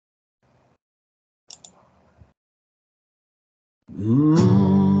Mm.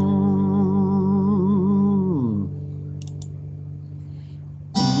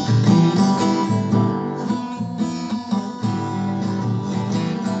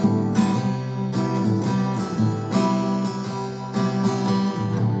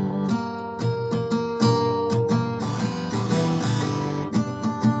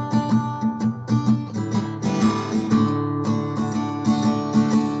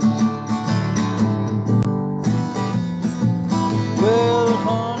 Well, there's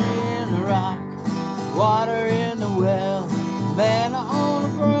honey in the rock, water in the well, manna on the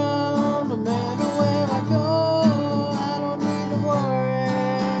ground, no matter where I go, I don't need to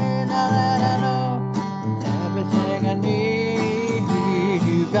worry now that I know everything I need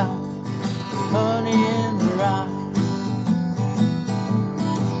you got. Honey in the rock,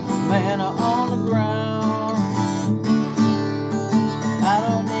 manna on the ground, I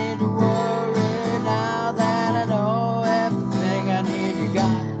don't need to worry now that I know everything I need you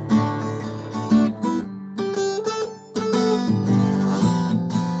got.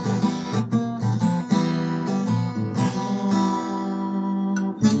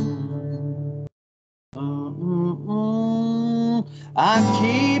 I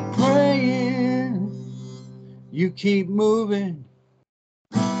keep praying, you keep moving.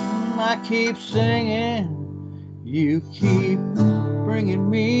 I keep singing, you keep bringing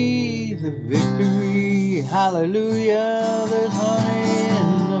me the victory. Hallelujah, there's honey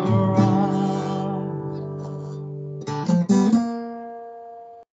in the rock.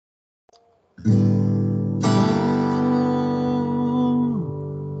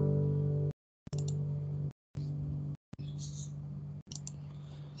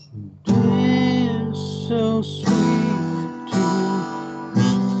 It's so sweet to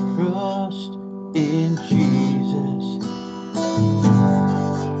trust in Jesus,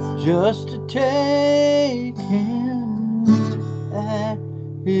 just to take him at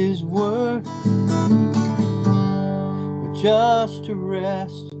his word, just to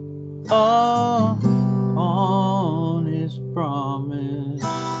rest on his promise,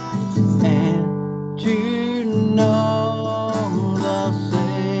 and to know thus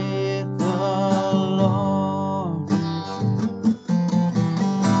saith the Lord.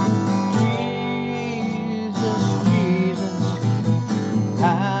 Jesus, Jesus,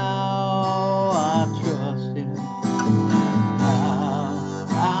 how I trust him, how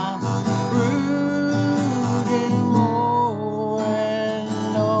I'm rooted more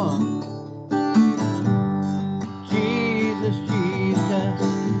and more. Jesus, Jesus,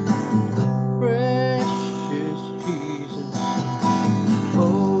 precious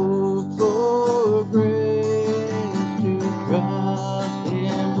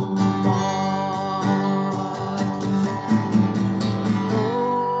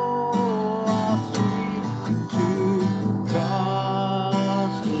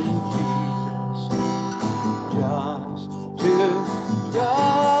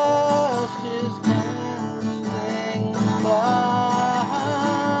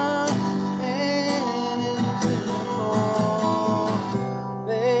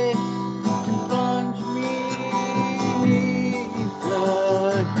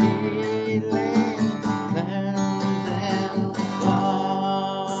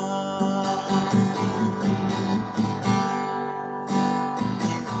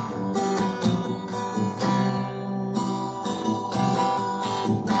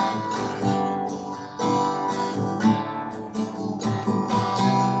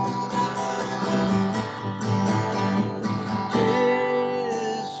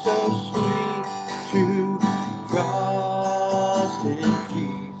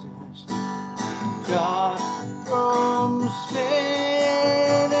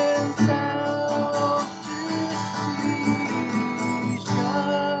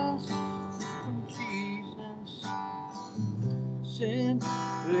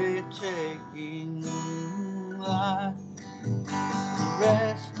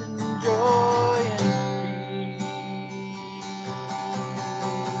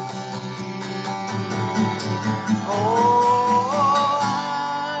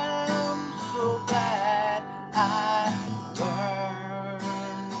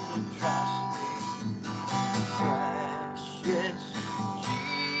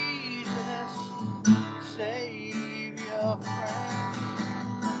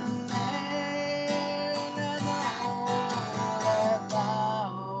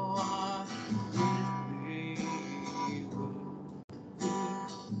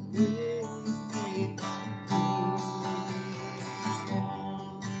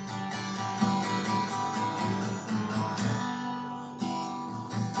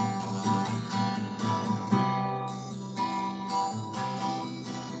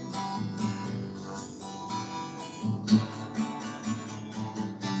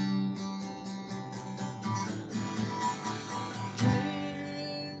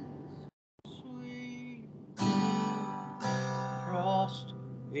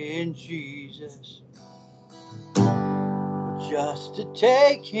in Jesus, just to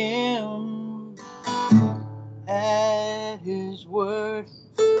take him at his word,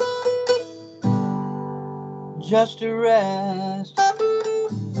 just to rest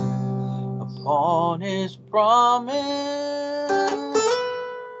upon his promise.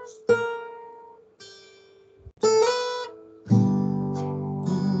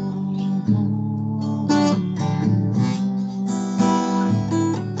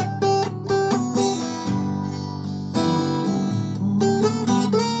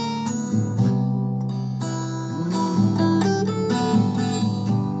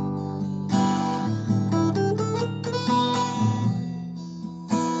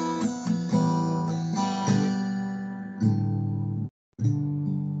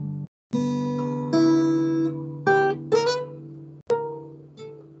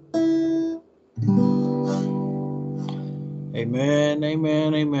 Amen,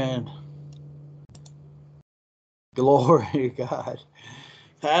 amen, amen. Glory to God.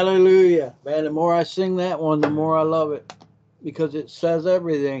 Hallelujah. Man, the more I sing that one, the more I love it, because it says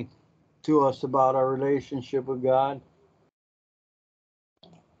everything to us about our relationship with God.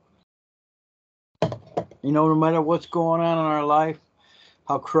 You know, no matter what's going on in our life,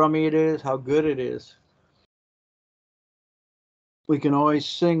 how crummy it is, how good it is, we can always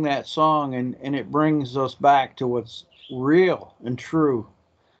sing that song, and it brings us back to what's real and true.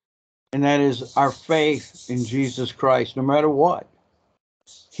 And that is our faith in Jesus Christ. No matter what,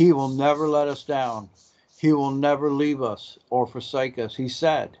 he will never let us down. He will never leave us or forsake us. He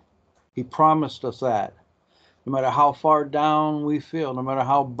said, he promised us that. No matter how far down we feel, no matter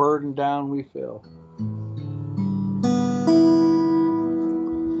how burdened down we feel.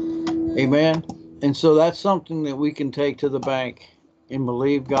 Amen. And so that's something that we can take to the bank and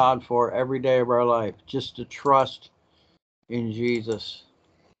believe God for every day of our life, just to trust in Jesus.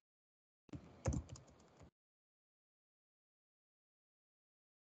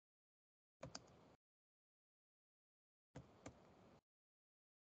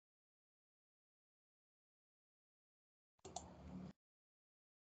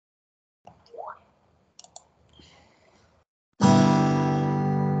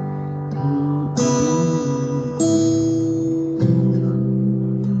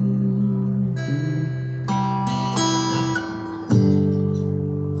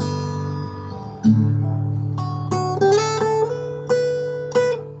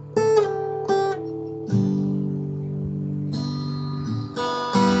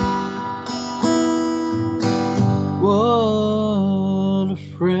 What a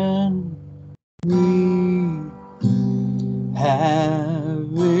friend we have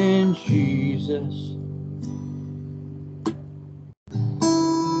in Jesus.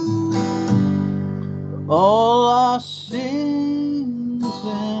 All our sins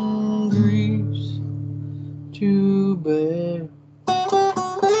and griefs to bear.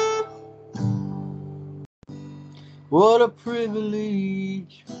 What a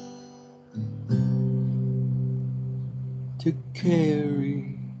privilege to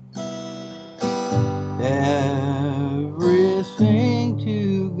carry everything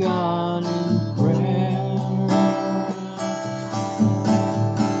to God in prayer.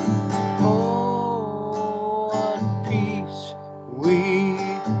 Oh, what peace we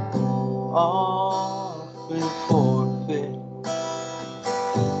often forfeit.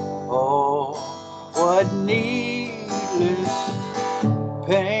 Oh, what needless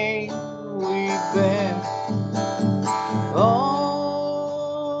pain we bear.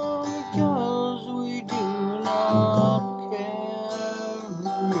 All because we do not carry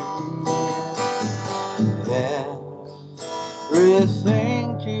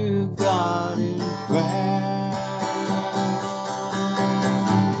everything to God in prayer.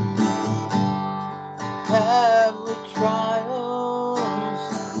 Have the trials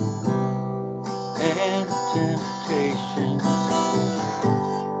and temptations.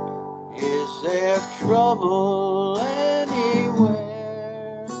 Is there trouble anywhere?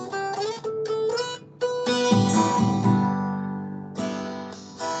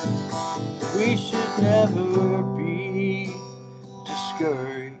 We should never be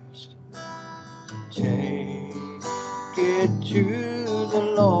discouraged. Take it to the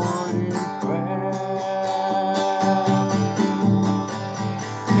Lord in prayer.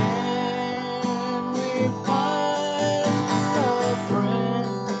 Can we find a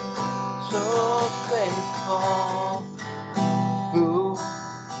friend so faithful, who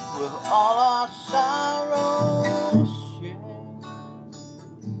with all our sorrows share?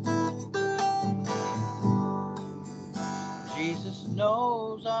 Jesus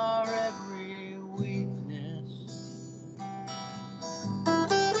knows our every weakness.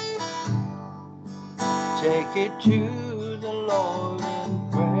 Take it to the Lord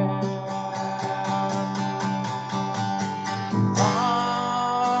in prayer.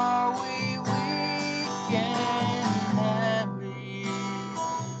 Are we weak and heavy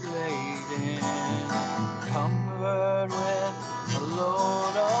laden, covered with a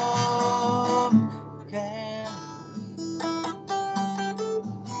load of care?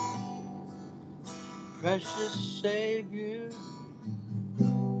 Precious Savior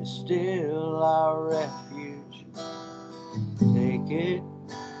is still our refuge. Take it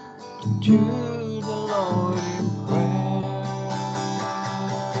to the Lord in prayer.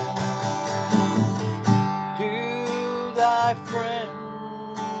 Do thy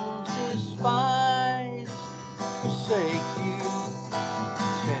friends despise, forsake you?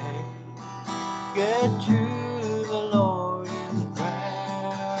 Take it to the Lord in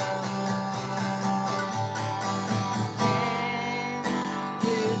prayer. In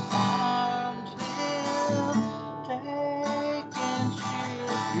his arms he'll take and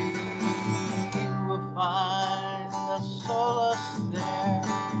shield thee. You will find the solace there.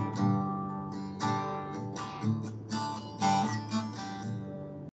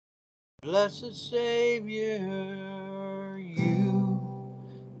 Blessed Savior, you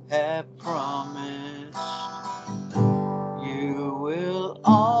have promised you will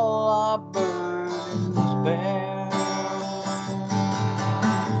all our burdens bear.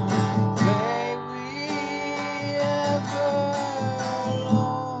 May we ever,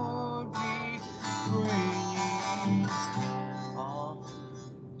 Lord, be bringing all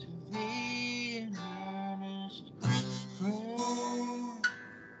to thee in earnest prayer.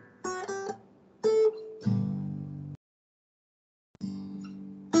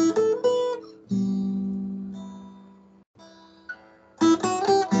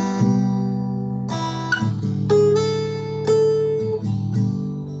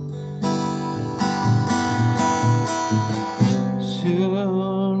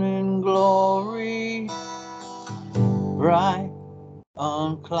 Soon in glory, bright,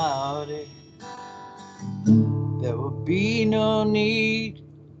 unclouded, there will be no need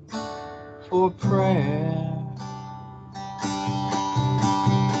for prayer.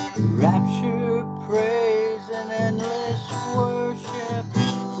 Rapture, praise, and endless worship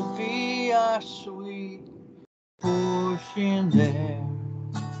will be our sweet portion there.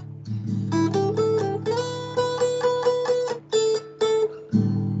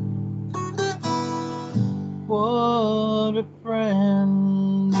 What a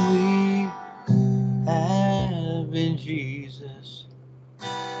friend we have in Jesus.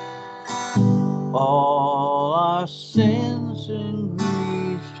 All our sins and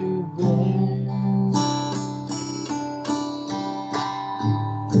griefs to bear.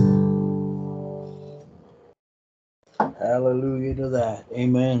 Hallelujah to that.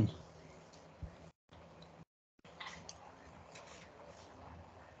 Amen.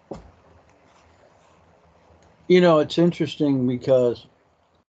 You know, it's interesting because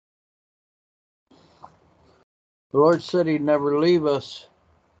the Lord said he'd never leave us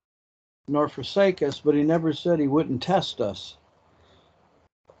nor forsake us, but he never said he wouldn't test us.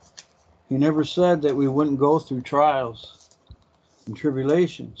 He never said that we wouldn't go through trials and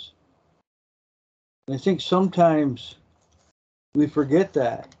tribulations. And I think sometimes we forget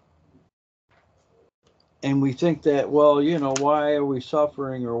that. And we think that, well, you know, why are we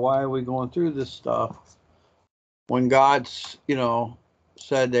suffering or why are we going through this stuff when God's, you know,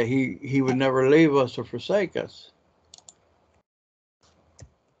 said that he would never leave us or forsake us.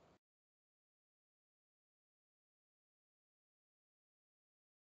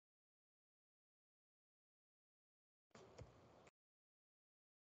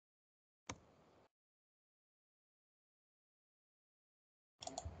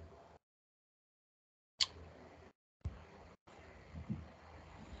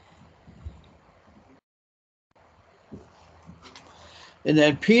 And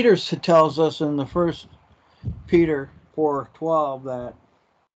then Peter tells us in the first Peter 4:12 that,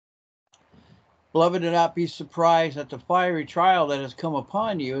 beloved, do not be surprised at the fiery trial that has come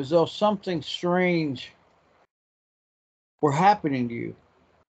upon you, as though something strange were happening to you.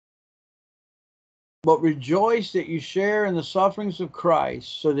 But rejoice that you share in the sufferings of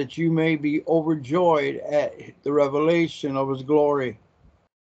Christ, so that you may be overjoyed at the revelation of his glory.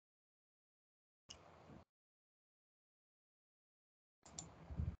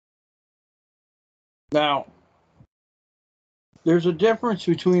 Now, there's a difference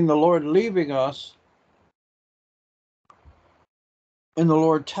between the Lord leaving us and the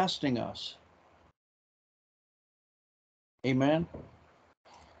Lord testing us. Amen.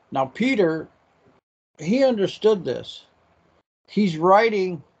 Now, Peter, he understood this. He's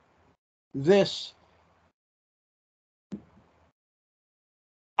writing this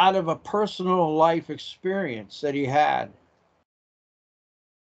out of a personal life experience that he had.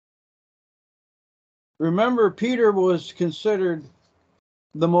 Remember, Peter was considered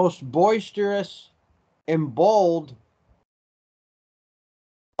the most boisterous and bold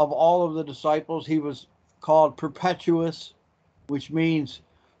of all of the disciples. He was called Perpetuous, which means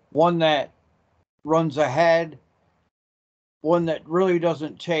one that runs ahead, one that really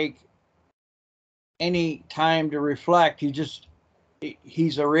doesn't take any time to reflect.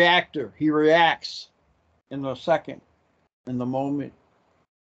 He's a reactor. He reacts in the second, in the moment.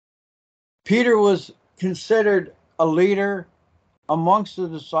 Peter was considered a leader amongst the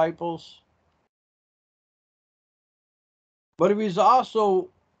disciples, but he was also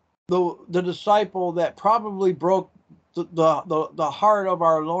the disciple that probably broke the heart of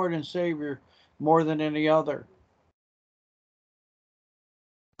our Lord and Savior more than any other.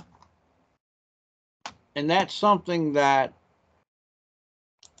 And that's something that,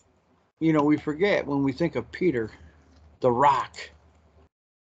 we forget when we think of Peter, the rock.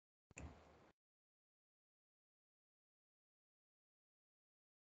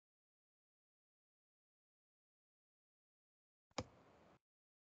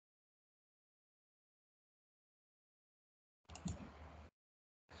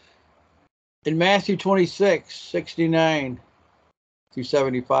 In Matthew 26:69 through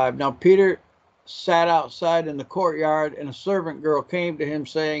 75, now Peter sat outside in the courtyard, and a servant girl came to him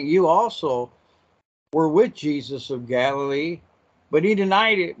saying, "You also were with Jesus of Galilee." But he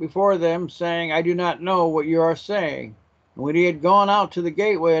denied it before them, saying, "I do not know what you are saying." And when he had gone out to the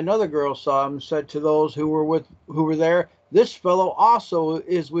gateway, another girl saw him and said to those who were there, "This fellow also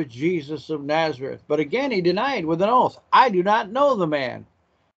is with Jesus of Nazareth." But again he denied with an oath, "I do not know the man.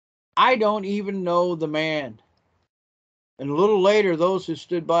 I don't even know the man." And a little later, those who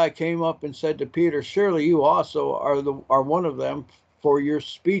stood by came up and said to Peter, "Surely you also are one of them, for your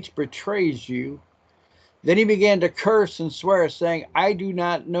speech betrays you." Then he began to curse and swear, saying, "I do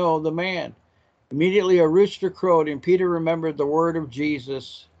not know the man." Immediately a rooster crowed, and Peter remembered the word of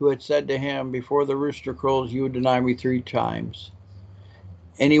Jesus, who had said to him, "Before the rooster crows, you would deny me 3 times."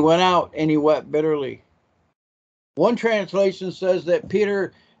 And he went out and he wept bitterly. One translation says that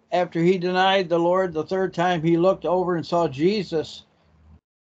Peter, after he denied the Lord the 3rd time, he looked over and saw Jesus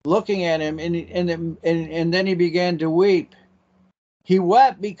looking at him, and then he began to weep. He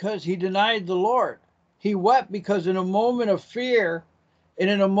wept because he denied the Lord. He wept because in a moment of fear and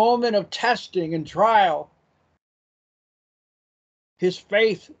in a moment of testing and trial, his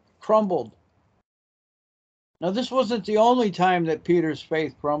faith crumbled. Now, this wasn't the only time that Peter's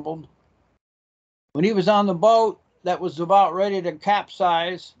faith crumbled. When he was on the boat that was about ready to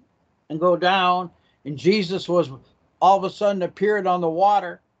capsize and go down, and Jesus was all of a sudden appeared on the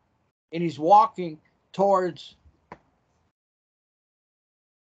water, and he's walking towards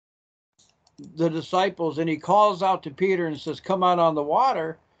the disciples, and he calls out to Peter and says, "Come out on the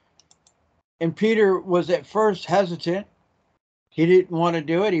water." And Peter was at first hesitant. He didn't want to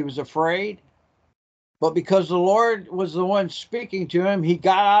do it. He was afraid. But because the Lord was the one speaking to him, he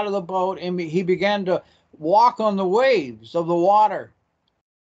got out of the boat and he began to walk on the waves of the water.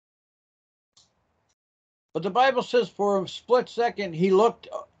 But the Bible says for a split second, he looked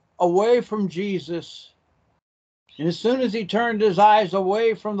away from Jesus. And as soon as he turned his eyes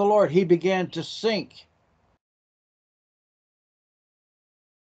away from the Lord, he began to sink.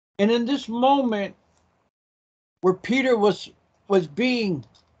 And in this moment where Peter was being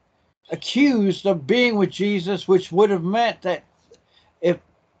accused of being with Jesus, which would have meant that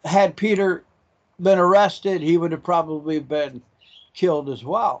had Peter been arrested, he would have probably been killed as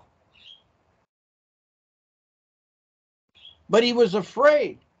well. But he was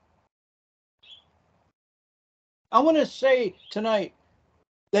afraid. I want to say tonight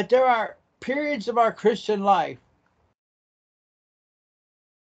that there are periods of our Christian life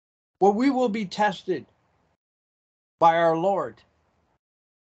where we will be tested by our Lord.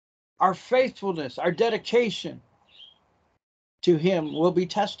 Our faithfulness, our dedication to him will be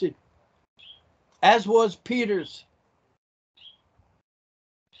tested, as was Peter's.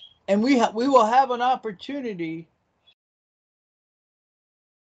 And we will have an opportunity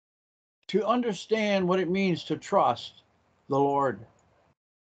to understand what it means to trust the Lord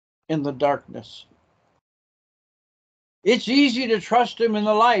in the darkness. It's easy to trust him in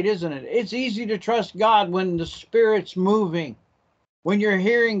the light, isn't it? It's easy to trust God when the Spirit's moving, when you're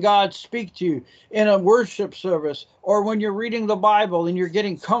hearing God speak to you in a worship service, or when you're reading the Bible and you're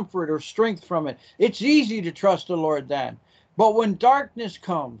getting comfort or strength from it. It's easy to trust the Lord then. But when darkness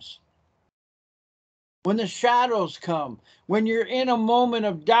comes, when the shadows come, when you're in a moment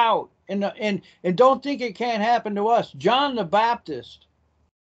of doubt, and don't think it can't happen to us. John the Baptist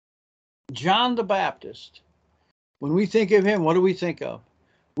John the Baptist, when we think of him, what do we think of?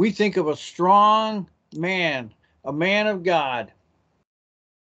 We think of a strong man, a man of God,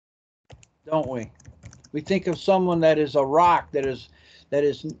 don't we? We think of someone that is a rock, that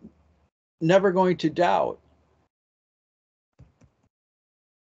is never going to doubt.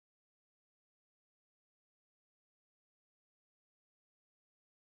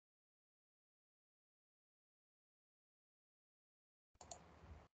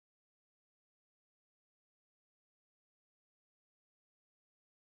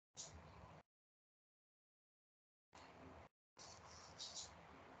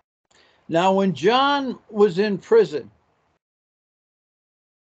 Now, when John was in prison,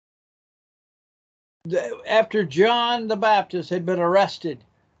 after John the Baptist had been arrested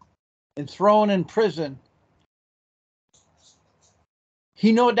and thrown in prison,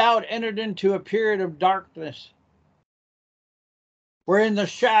 he no doubt entered into a period of darkness wherein the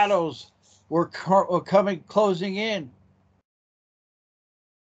shadows were closing in.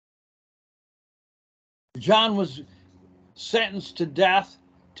 John was sentenced to death,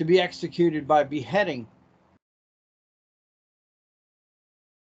 to be executed by beheading.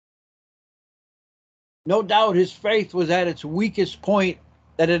 No doubt his faith was at its weakest point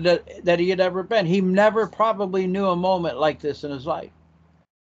that he had ever been. He never probably knew a moment like this in his life.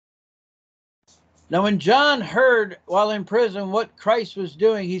 Now, when John heard while in prison what Christ was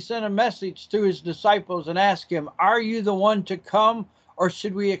doing, he sent a message to his disciples and asked him, "Are you the one to come, or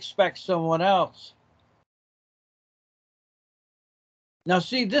should we expect someone else?" Now,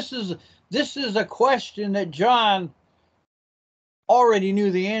 see, this is a question that John already knew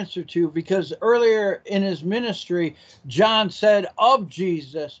the answer to, because earlier in his ministry, John said of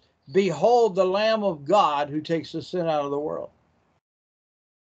Jesus, "Behold the Lamb of God who takes the sin out of the world."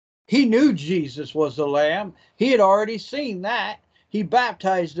 He knew Jesus was the Lamb. He had already seen that. He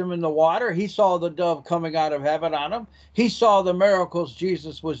baptized him in the water. He saw the dove coming out of heaven on him. He saw the miracles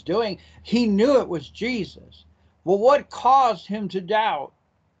Jesus was doing. He knew it was Jesus. Well, what caused him to doubt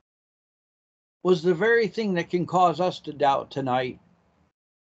was the very thing that can cause us to doubt tonight.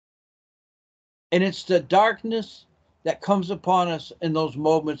 And it's the darkness that comes upon us in those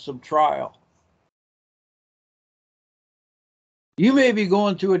moments of trial. You may be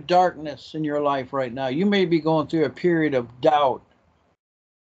going through a darkness in your life right now. You may be going through a period of doubt.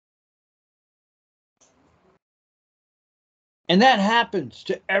 And that happens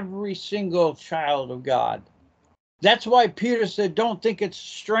to every single child of God. That's why Peter said, don't think it's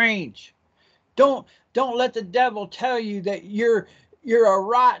strange. Don't let the devil tell you that you're a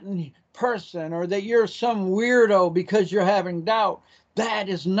rotten person or that you're some weirdo because you're having doubt. That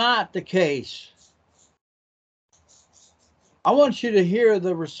is not the case. I want you to hear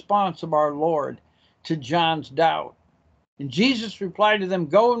the response of our Lord to John's doubt. And Jesus replied to them,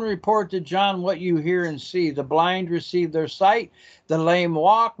 "Go and report to John what you hear and see. The blind receive their sight, the lame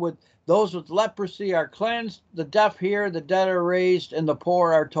walk, with those with leprosy are cleansed, the deaf hear, the dead are raised, and the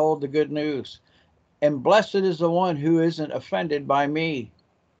poor are told the good news. And blessed is the one who isn't offended by me."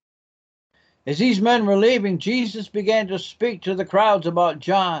 As these men were leaving, Jesus began to speak to the crowds about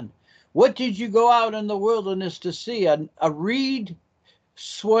John. "What did you go out in the wilderness to see? A reed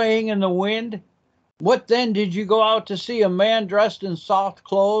swaying in the wind? What then did you go out to see? A man dressed in soft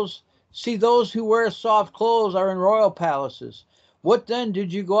clothes? See, those who wear soft clothes are in royal palaces. What then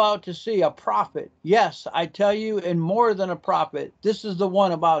did you go out to see? A prophet? Yes, I tell you, and more than a prophet. This is the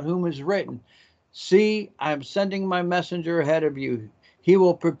one about whom is written, 'See, I am sending my messenger ahead of you. He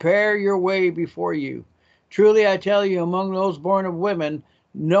will prepare your way before you.' Truly, I tell you, among those born of women,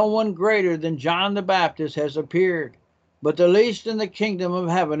 no one greater than John the Baptist has appeared, but the least in the kingdom of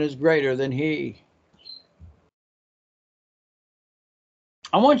heaven is greater than he."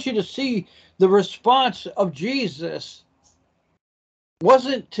 I want you to see the response of Jesus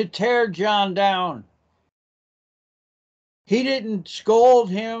wasn't to tear John down. He didn't scold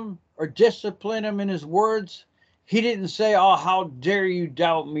him or discipline him in his words. He didn't say, "Oh, how dare you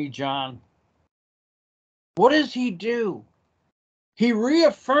doubt me, John." What does he do? He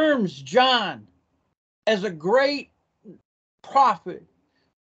reaffirms John as a great prophet,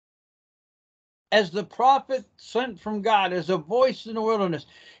 as the prophet sent from God, as a voice in the wilderness.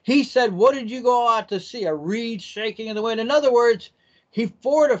 He said, "What did you go out to see? A reed shaking in the wind?" In other words, he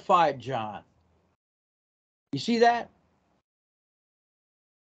fortified John. You see that?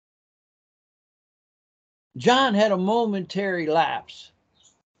 John had a momentary lapse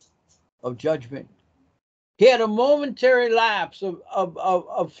of judgment. He had a momentary lapse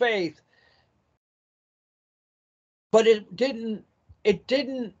of faith, but it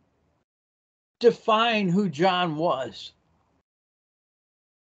didn't define who John was.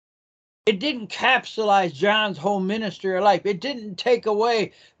 It didn't capsulize John's whole ministry or life. It didn't take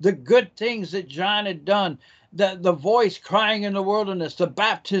away the good things that John had done. The voice crying in the wilderness, the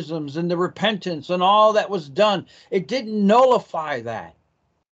baptisms and the repentance and all that was done. It didn't nullify that.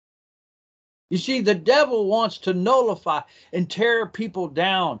 You see, the devil wants to nullify and tear people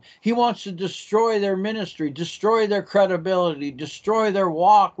down. He wants to destroy their ministry, destroy their credibility, destroy their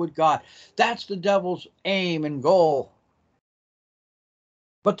walk with God. That's the devil's aim and goal.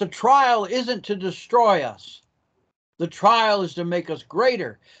 But the trial isn't to destroy us. The trial is to make us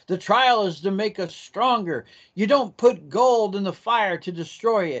greater. The trial is to make us stronger. You don't put gold in the fire to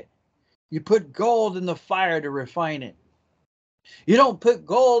destroy it. You put gold in the fire to refine it. You don't put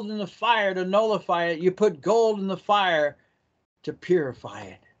gold in the fire to nullify it. You put gold in the fire to purify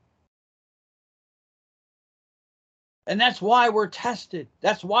it. And that's why we're tested.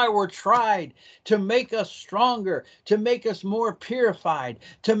 That's why we're tried, to make us stronger, to make us more purified,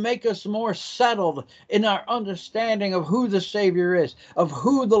 to make us more settled in our understanding of who the Savior is, of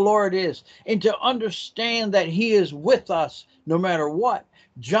who the Lord is, and to understand that He is with us no matter what.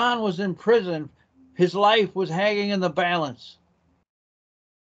 John was in prison. His life was hanging in the balance.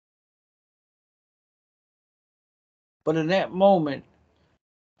 But in that moment,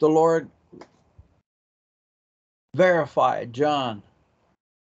 the Lord verified John,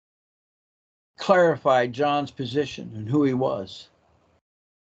 clarified John's position and who he was.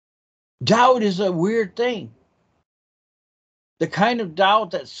 Doubt is a weird thing. The kind of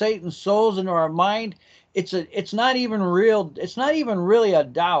doubt that Satan sows into our mind, it's not even real. It's not even really a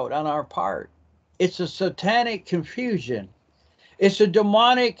doubt on our part. It's a satanic confusion. It's a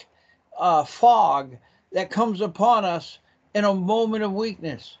demonic fog that comes upon us in a moment of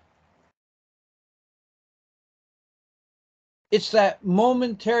weakness. It's that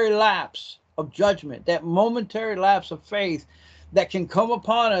momentary lapse of judgment, that momentary lapse of faith that can come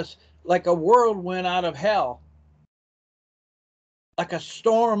upon us like a whirlwind out of hell, like a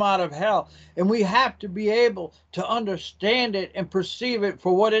storm out of hell. And we have to be able to understand it and perceive it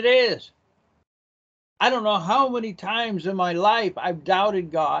for what it is. I don't know how many times in my life I've doubted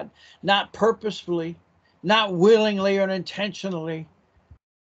God, not purposefully, not willingly or intentionally.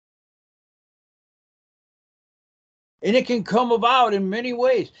 And it can come about in many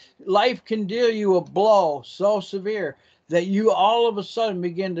ways. Life can deal you a blow so severe that you all of a sudden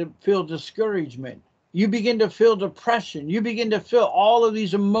begin to feel discouragement. You begin to feel depression. You begin to feel all of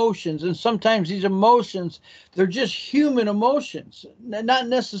these emotions. And sometimes these emotions, they're just human emotions, not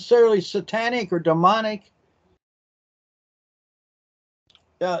necessarily satanic or demonic.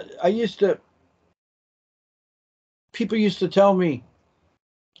 People used to tell me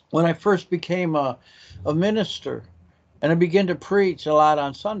when I first became a minister, and I began to preach a lot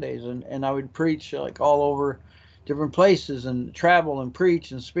on Sundays, and I would preach like all over different places and travel and preach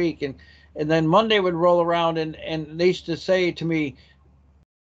and speak. And then Monday would roll around, and they used to say to me,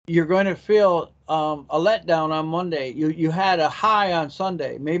 you're going to feel a letdown on Monday. You had a high on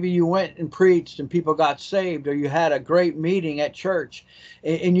Sunday. Maybe you went and preached and people got saved, or you had a great meeting at church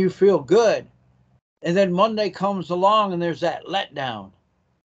and you feel good. And then Monday comes along and there's that letdown.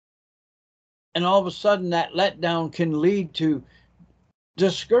 And all of a sudden that letdown can lead to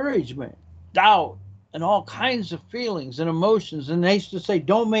discouragement, doubt, and all kinds of feelings and emotions. And they used to say,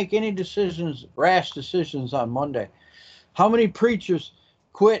 don't make any decisions, rash decisions on Monday. How many preachers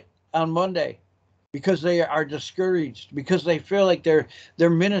quit on Monday because they are discouraged, because they feel like their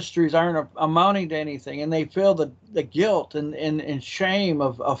ministries aren't amounting to anything, and they feel the guilt and shame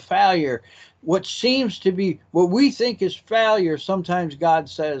of failure. What seems to be, what we think is failure, sometimes God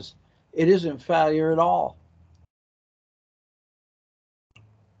says it isn't failure at all.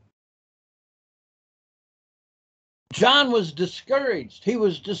 John was discouraged. He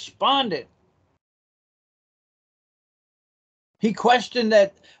was despondent. He questioned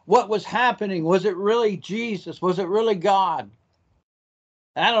that what was happening. Was it really Jesus? Was it really God?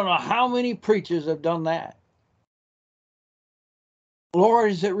 I don't know how many preachers have done that.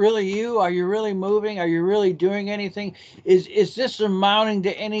 Lord, is it really you? Are you really moving? Are you really doing anything? Is this amounting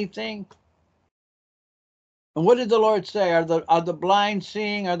to anything? And what did the Lord say? Are the blind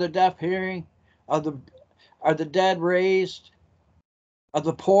seeing? Are the deaf hearing? Are the dead raised? Are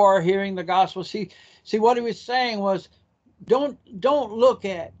the poor hearing the gospel? See what he was saying was, don't look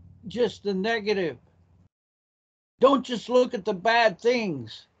at just the negative. Don't just look at the bad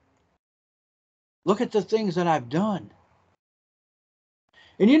things. Look at the things that I've done.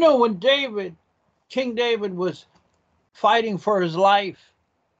 And you know, when King David was fighting for his life,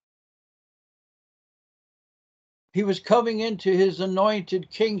 he was coming into his anointed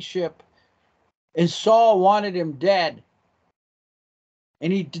kingship, and Saul wanted him dead.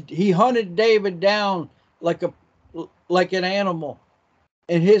 And he hunted David down like an animal.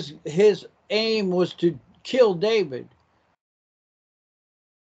 And his aim was to kill David.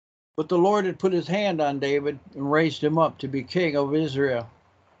 But the Lord had put his hand on David and raised him up to be king of Israel.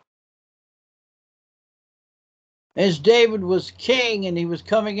 As David was king and he was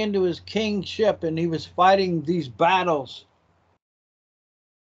coming into his kingship and he was fighting these battles,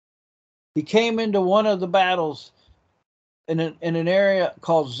 he came into one of the battles in an area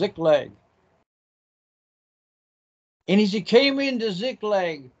called Ziklag. And as he came into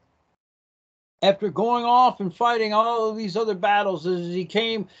Ziklag, after going off and fighting all of these other battles, as he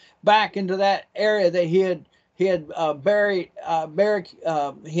came back into that area that he had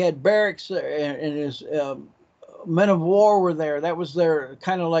barracks and his men of war were there. That was their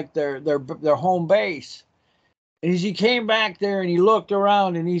kind of like their home base. And as he came back there and he looked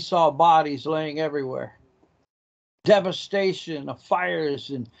around and he saw bodies laying everywhere, devastation of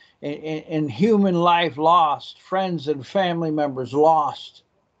fires and human life lost, friends and family members lost.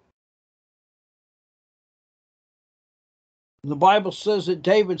 The Bible says that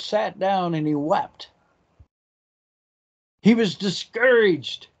David sat down and he wept. He was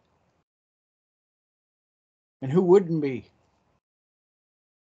discouraged. And who wouldn't be?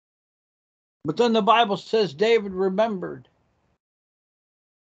 But then the Bible says David remembered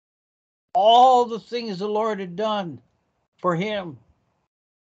all the things the Lord had done for him.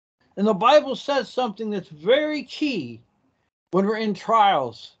 And the Bible says something that's very key when we're in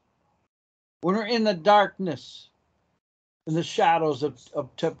trials, when we're in the darkness, in the shadows of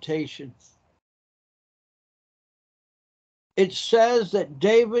temptation. It says that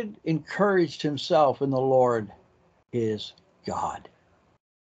David encouraged himself in the Lord his God.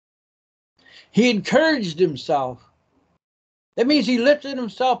 He encouraged himself. That means he lifted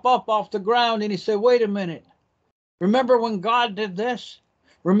himself up off the ground and he said, wait a minute. Remember when God did this?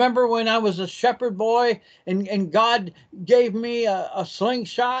 Remember when I was a shepherd boy and God gave me a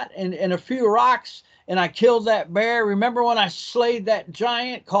slingshot and a few rocks and I killed that bear? Remember when I slayed that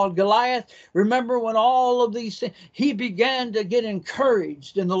giant called Goliath? Remember when all of these things? He began to get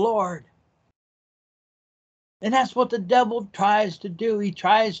encouraged in the Lord. And that's what the devil tries to do. He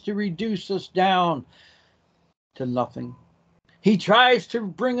tries to reduce us down to nothing. He tries to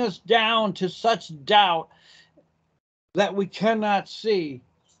bring us down to such doubt that we cannot see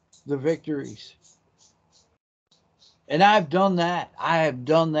the victories. And I've done that. I have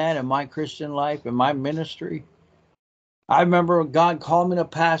done that in my Christian life, in my ministry. I remember God called me to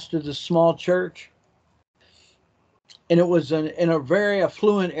pastor this small church. And it was in a very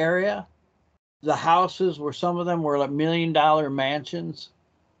affluent area. The houses were, some of them were like $1 million mansions.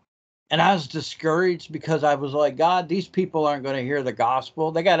 And I was discouraged because I was like, God, these people aren't going to hear the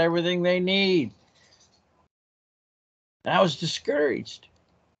gospel. They got everything they need. And I was discouraged.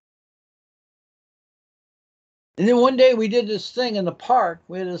 And then one day we did this thing in the park.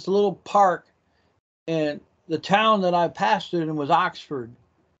 We had this little park, and the town that I pastored in was Oxford,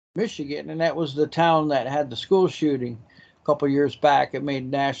 Michigan. And that was the town that had the school shooting a couple of years back. It made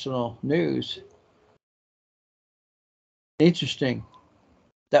national news. Interesting.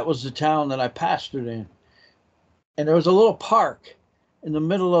 That was the town that I pastored in. And there was a little park in the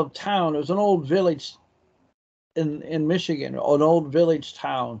middle of town. It was an old village in Michigan, an old village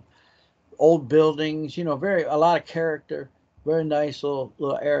town, old buildings, a lot of character, very nice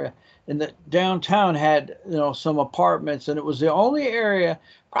little area. And the downtown had, some apartments, and it was the only area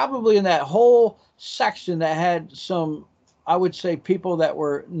probably in that whole section that had some, I would say, people that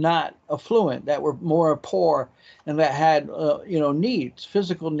were not affluent, that were more poor, and that had, needs,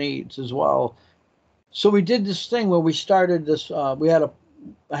 physical needs as well. So we did this thing where we started this,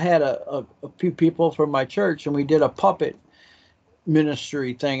 I had a few people from my church, and we did a puppet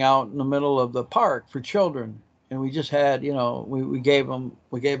ministry thing out in the middle of the park for children. And we just had, we gave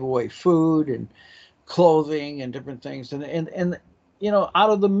away food and clothing and different things. And out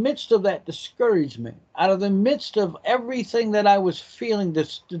of the midst of that discouragement, out of the midst of everything that I was feeling,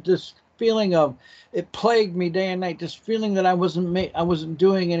 this feeling of, it plagued me day and night, this feeling that I wasn't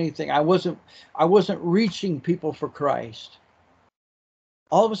doing anything. I wasn't reaching people for Christ.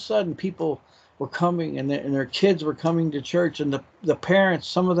 All of a sudden, people were coming, and their kids were coming to church, and the parents,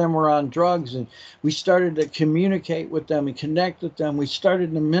 some of them were on drugs, and we started to communicate with them and connect with them. We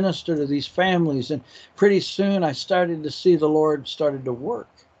started to minister to these families, and pretty soon I started to see the Lord started to work.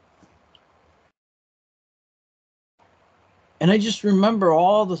 And I just remember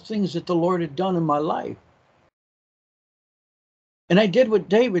all the things that the Lord had done in my life. And I did what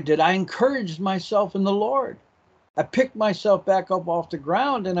David did. I encouraged myself in the Lord. I picked myself back up off the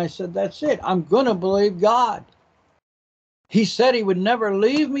ground and I said, that's it. I'm going to believe God. He said he would never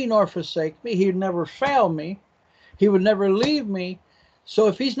leave me nor forsake me. He would never fail me. He would never leave me. So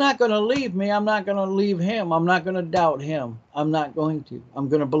if he's not going to leave me, I'm not going to leave him. I'm not going to doubt him. I'm not going to. I'm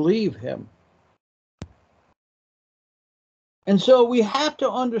going to believe him. And so we have to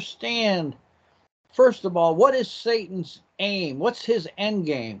understand, first of all, what is Satan's aim? What's his end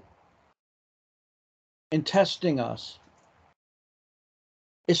game in testing us?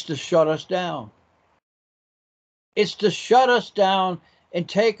 It's to shut us down. It's to shut us down and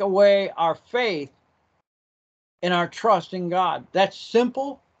take away our faith and our trust in God. That's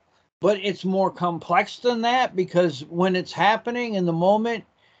simple, but it's more complex than that, because when it's happening in the moment,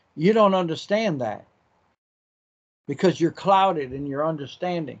 you don't understand that because you're clouded in your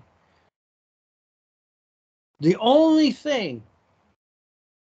understanding. The only thing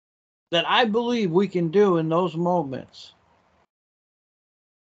that I believe we can do in those moments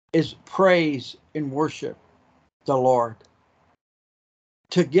is praise and worship the Lord.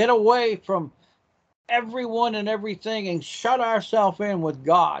 To get away from everyone and everything and shut ourselves in with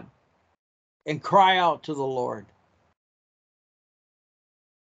God and cry out to the Lord.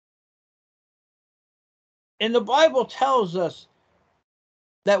 And the Bible tells us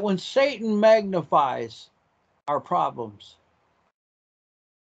that when Satan magnifies our problems,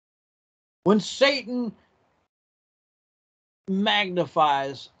 when Satan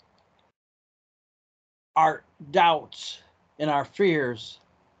magnifies our doubts and our fears,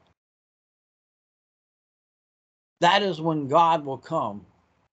 that is when God will come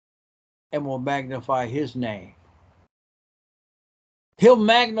and will magnify his name. He'll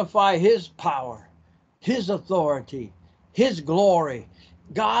magnify his power, his authority, his glory.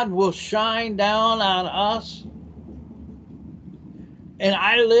 God will shine down on us. And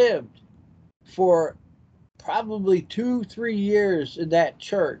I lived for probably 2-3 years in that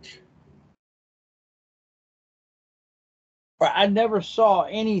church where I never saw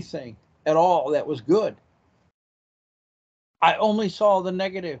anything at all that was good. I only saw the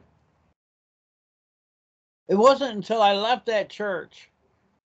negative. It wasn't until I left that church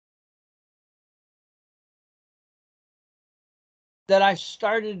that I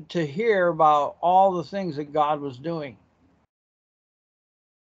started to hear about all the things that God was doing.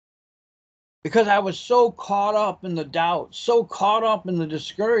 Because I was so caught up in the doubt, so caught up in the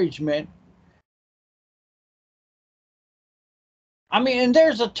discouragement. I mean, and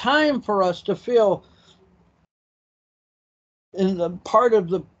there's a time for us to feel, and the part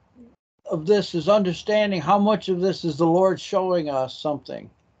of this is understanding how much of this is the Lord showing us something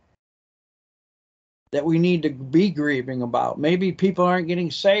that we need to be grieving about. Maybe people aren't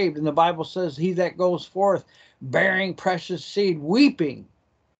getting saved, and the Bible says, he that goes forth bearing precious seed, weeping,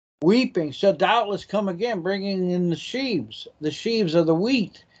 shall doubtless come again, bringing in the sheaves. The sheaves are the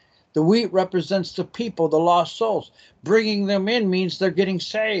wheat. The wheat represents the people, the lost souls. Bringing them in means they're getting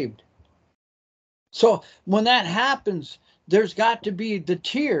saved. So when that happens, there's got to be the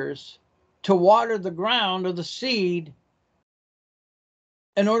tears to water the ground or the seed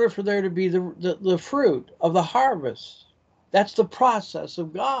in order for there to be the fruit of the harvest. That's the process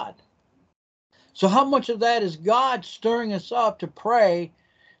of God. So how much of that is God stirring us up to pray,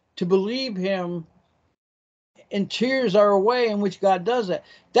 to believe him, and tears are a way in which God does that.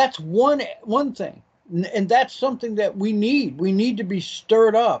 That's one thing. And that's something that we need. We need to be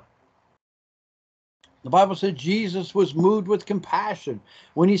stirred up. The Bible said Jesus was moved with compassion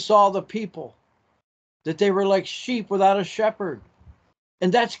when he saw the people, that they were like sheep without a shepherd.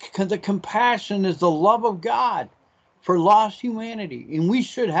 And that's the compassion is the love of God for lost humanity. And we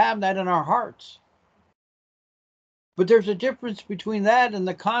should have that in our hearts. But there's a difference between that and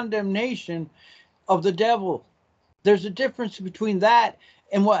the condemnation of the devil. There's a difference between that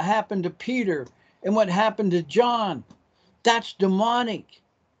and what happened to Peter and what happened to John. That's demonic.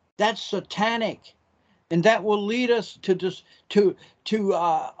 That's satanic. And that will lead us to just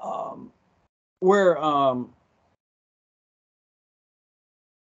where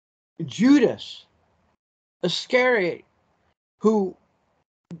Judas Iscariot, who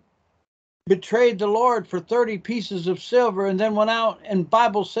betrayed the Lord for 30 pieces of silver and then went out, and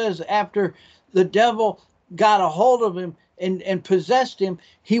Bible says after the devil got a hold of him and possessed him,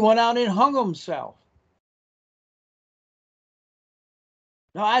 he went out and hung himself.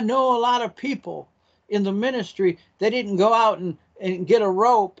 Now, I know a lot of people in the ministry, they didn't go out and get a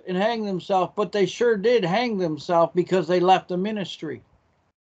rope and hang themselves, but they sure did hang themselves because they left the ministry.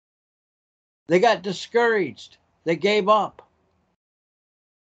 They got discouraged. They gave up.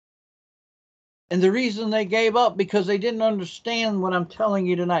 And the reason they gave up, because they didn't understand what I'm telling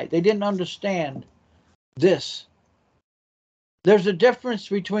you tonight. They didn't understand this. There's a difference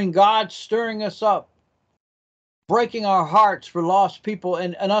between God stirring us up breaking our hearts for lost people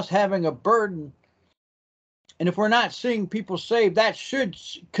and us having a burden. And if we're not seeing people saved, that should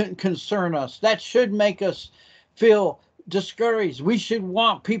concern us. That should make us feel discouraged. We should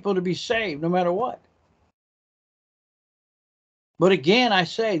want people to be saved no matter what. But again, I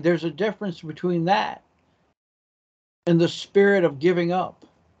say there's a difference between that and the spirit of giving up.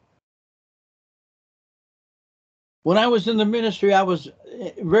 When I was in the ministry, I was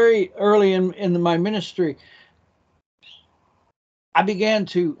very early in my ministry, I began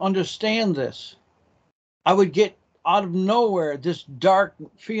to understand this. I would get out of nowhere, this dark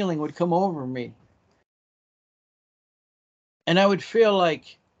feeling would come over me. And I would feel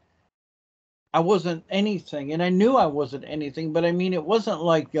like I wasn't anything. And I knew I wasn't anything, but I mean, it wasn't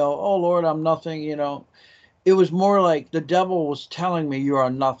like, oh Lord, I'm nothing, It was more like the devil was telling me you are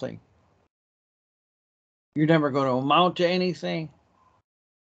nothing. You're never going to amount to anything.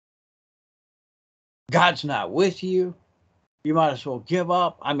 God's not with you. You might as well give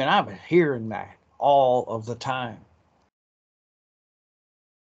up. I mean, I've been hearing that all of the time.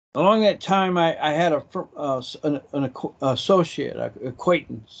 Along that time, I had an associate, an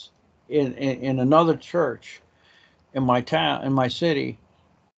acquaintance in another church in my town, in my city.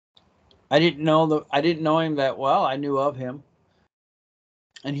 I didn't know him that well. I knew of him,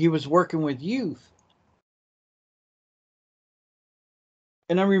 and he was working with youth.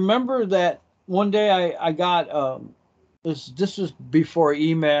 And I remember that one day I got this was before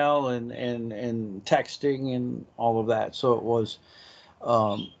email and texting and all of that. So it was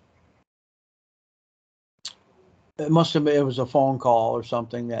it was a phone call or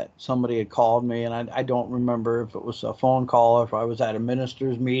something that somebody had called me, and I don't remember if it was a phone call or if I was at a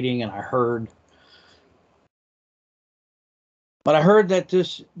minister's meeting and I heard. But I heard that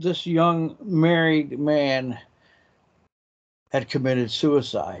this young married man had committed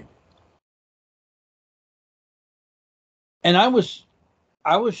suicide. And I was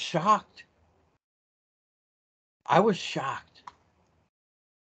shocked. I was shocked.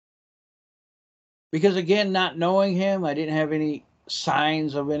 Because again, not knowing him, I didn't have any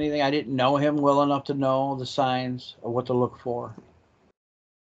signs of anything. I didn't know him well enough to know the signs of what to look for.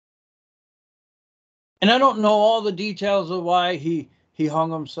 And I don't know all the details of why he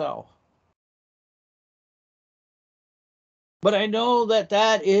hung himself. But I know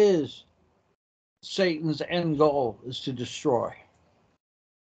that is Satan's end goal, is to destroy.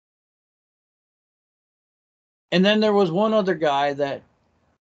 And then there was one other guy that,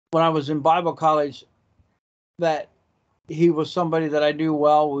 when I was in Bible college, that he was somebody that I knew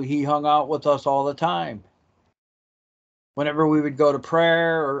well. He hung out with us all the time. Whenever we would go to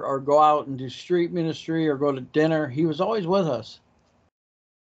prayer or go out and do street ministry or go to dinner, he was always with us.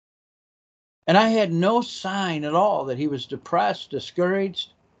 And I had no sign at all that he was depressed,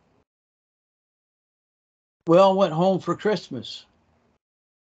 discouraged. We all went home for Christmas.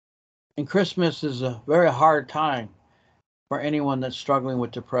 And Christmas is a very hard time for anyone that's struggling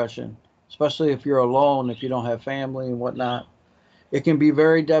with depression, especially if you're alone, if you don't have family and whatnot. It can be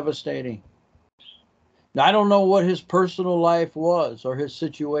very devastating. Now, I don't know what his personal life was or his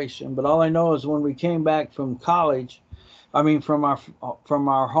situation, but all I know is when we came back from college, from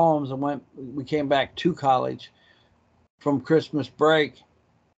our homes and we came back to college from Christmas break,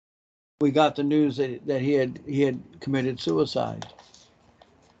 we got the news that he had committed suicide.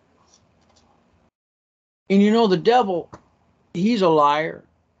 And the devil, he's a liar.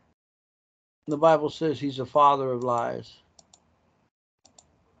 The Bible says he's a father of lies.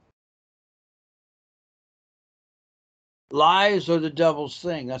 Lies are the devil's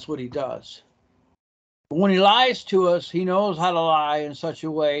thing. That's what he does. But when he lies to us, he knows how to lie in such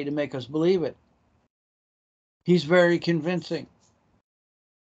a way to make us believe it. He's very convincing.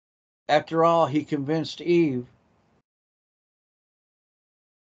 After all, he convinced Eve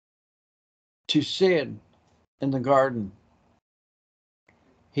to sin in the garden.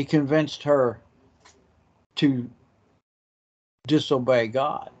 He convinced her to disobey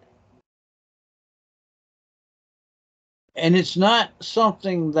God. And it's not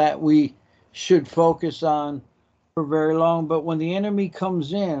something that we should focus on for very long, but when the enemy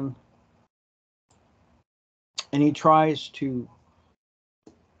comes in and he tries to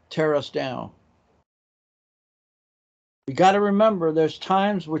tear us down, we got to remember there's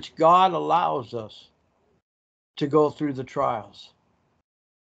times which God allows us to go through the trials.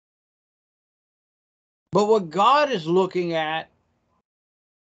 But what God is looking at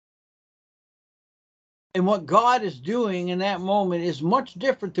and what God is doing in that moment is much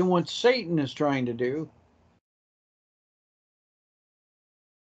different than what Satan is trying to do.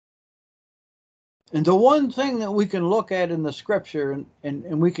 And the one thing that we can look at in the scripture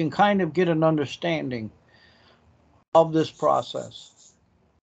and we can kind of get an understanding of this process.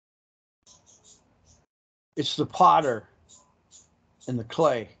 It's the potter and the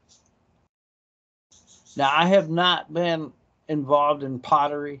clay. Now, I have not been involved in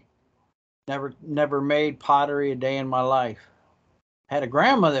pottery, never made pottery a day in my life. Had a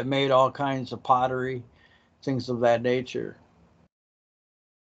grandma that made all kinds of pottery, things of that nature.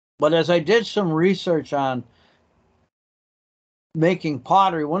 But as I did some research on making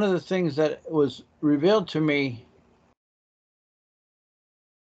pottery, one of the things that was revealed to me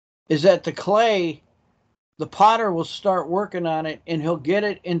is that the clay, the potter will start working on it and he'll get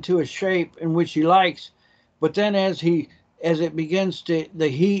it into a shape in which he likes. But then as it begins to, the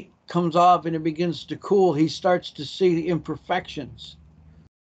heat comes off and it begins to cool, he starts to see the imperfections.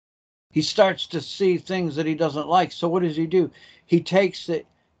 He starts to see things that he doesn't like. So what does he do? He takes it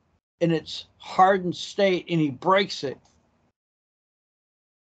in its hardened state and he breaks it.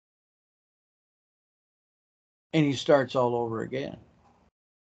 And he starts all over again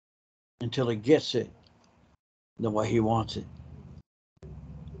until he gets it the way he wants it.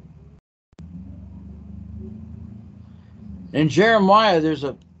 In Jeremiah, there's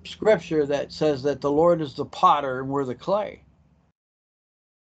a scripture that says that the Lord is the potter and we're the clay.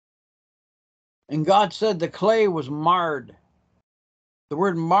 And God said the clay was marred. The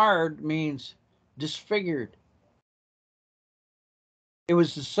word marred means disfigured. It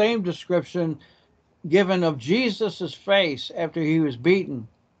was the same description given of Jesus' face after he was beaten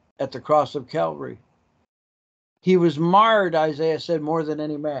at the cross of Calvary. He was marred, Isaiah said, more than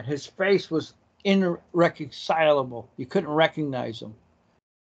any man. His face was irreconcilable. You couldn't recognize him.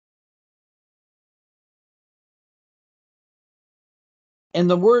 And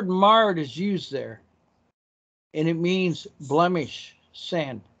the word marred is used there. And it means blemish,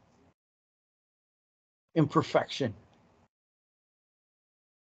 sin, imperfection.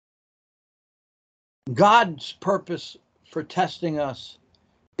 God's purpose for testing us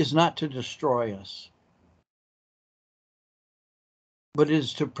is not to destroy us, but it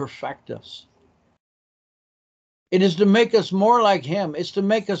is to perfect us. It is to make us more like him. It's to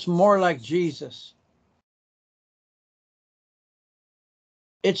make us more like Jesus.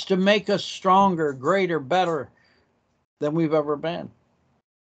 It's to make us stronger, greater, better than we've ever been.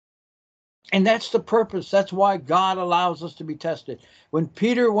 And that's the purpose. That's why God allows us to be tested. When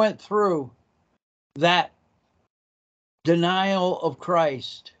Peter went through that denial of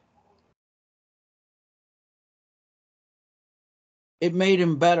Christ, it made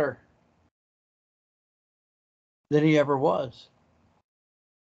him better than he ever was.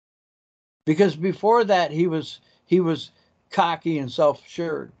 Because before that, he was cocky and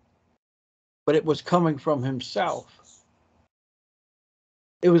self-assured, but it was coming from himself.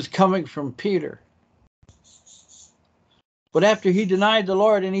 It was coming from Peter. But after he denied the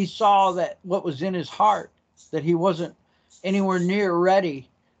Lord and he saw that what was in his heart, that he wasn't anywhere near ready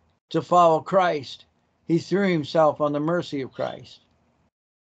to follow Christ, he threw himself on the mercy of Christ.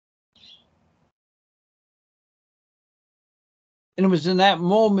 And it was in that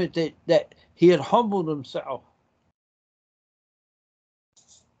moment that he had humbled himself.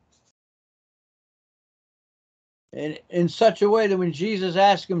 And in such a way that when Jesus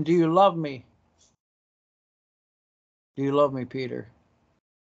asked him, "Do you love me? Do you love me, Peter?"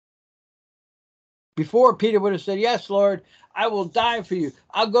 Before, Peter would have said, "Yes, Lord, I will die for you.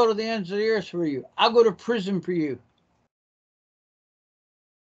 I'll go to the ends of the earth for you. I'll go to prison for you."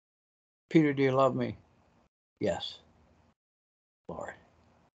 "Peter, do you love me?" "Yes, Lord,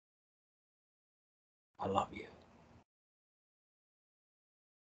 I love you."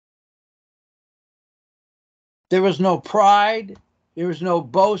 There was no pride. There was no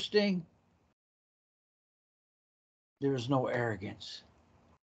boasting. There was no arrogance.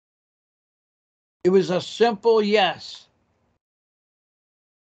 It was a simple yes.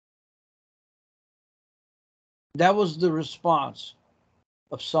 That was the response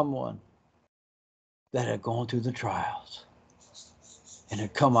of someone that had gone through the trials and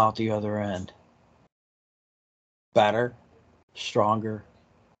had come out the other end better, stronger,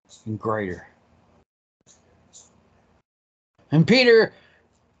 and greater. And Peter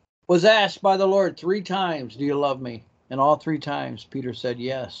was asked by the Lord 3 times, "Do you love me?" And all 3 times Peter said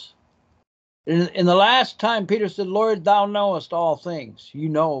yes. In the last time, Peter said, "Lord, thou knowest all things. You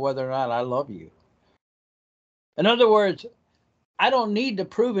know whether or not I love you." In other words, I don't need to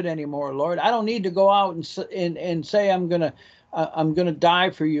prove it anymore, Lord. I don't need to go out and say I'm gonna die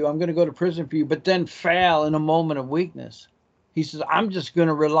for you. I'm gonna go to prison for you, but then fail in a moment of weakness. He says, I'm just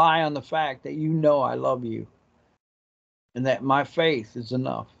gonna rely on the fact that you know I love you, and that my faith is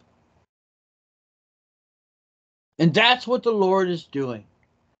enough. And that's what the Lord is doing.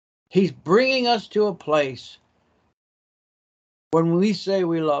 He's bringing us to a place When we say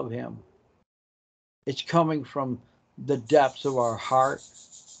we love him, it's coming from the depths of our heart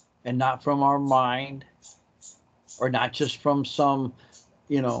and not from our mind, or not just from some,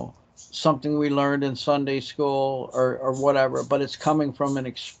 something we learned in Sunday school or whatever, but it's coming from an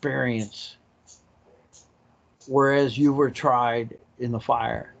experience. Whereas you were tried in the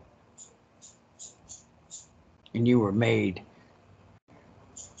fire and you were made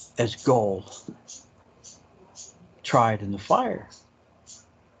as gold, tried in the fire,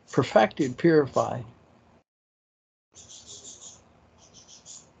 perfected, purified.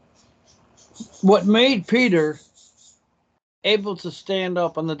 What made Peter able to stand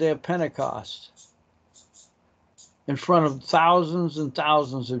up on the day of Pentecost in front of thousands and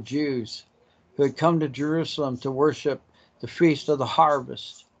thousands of Jews who had come to Jerusalem to worship the Feast of the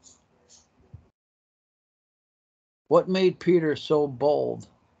Harvest. What made Peter so bold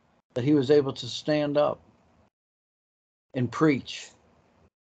that he was able to stand up and preach?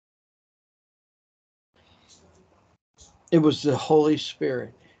 It was the Holy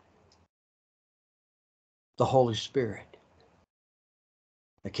Spirit. The Holy Spirit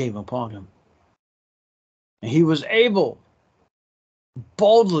that came upon him. And he was able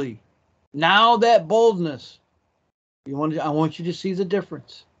boldly. Now that boldness, I want you to see the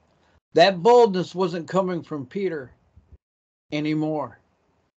difference. That boldness wasn't coming from Peter anymore,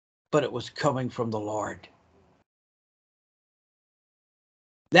 but it was coming from the Lord.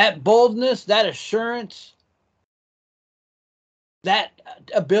 That boldness, that assurance, that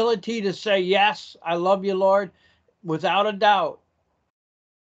ability to say, yes, I love you, Lord, without a doubt,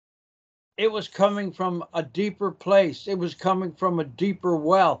 it was coming from a deeper place. It was coming from a deeper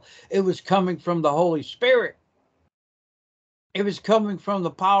well. It was coming from the Holy Spirit. It was coming from the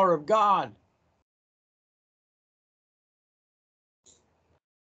power of God.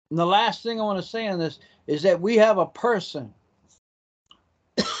 And the last thing I want to say on this is that we have a person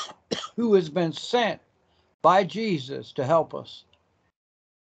who has been sent by Jesus to help us.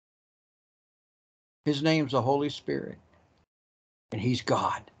 His name's the Holy Spirit, and he's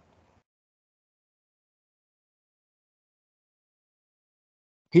God.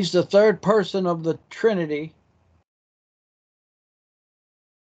 He's the third person of the Trinity.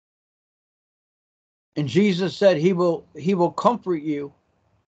 And Jesus said he will comfort you.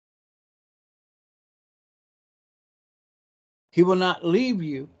 He will not leave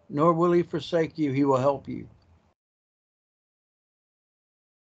you, nor will he forsake you. He will help you.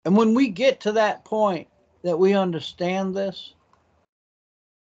 And when we get to that point that we understand this,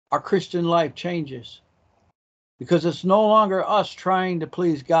 our Christian life changes. Because it's no longer us trying to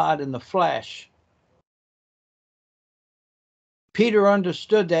please God in the flesh. Peter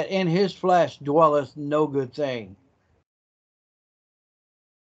understood that in his flesh dwelleth no good thing.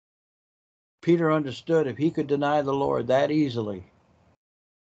 Peter understood if he could deny the Lord that easily,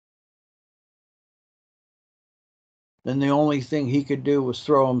 then the only thing he could do was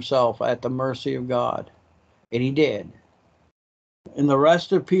throw himself at the mercy of God. And he did. In the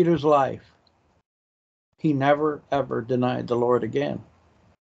rest of Peter's life, he never, ever denied the Lord again.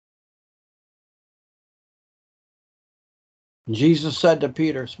 Jesus said to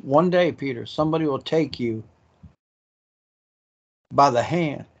Peter, one day, Peter, somebody will take you by the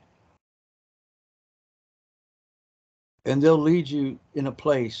hand and they'll lead you in a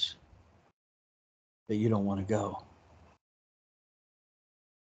place that you don't want to go.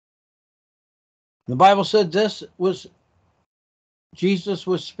 The Bible said Jesus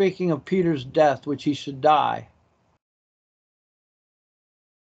was speaking of Peter's death, which he should die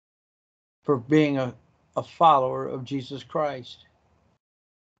for being a follower of Jesus Christ.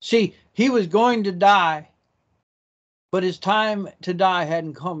 See, he was going to die, but his time to die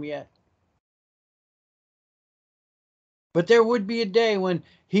hadn't come yet. But there would be a day when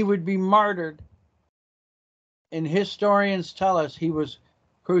he would be martyred. And historians tell us he was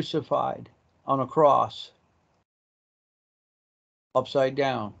crucified on a cross, upside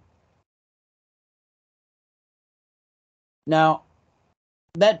down. Now,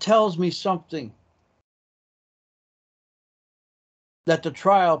 that tells me something. That the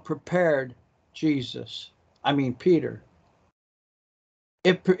trial prepared Peter.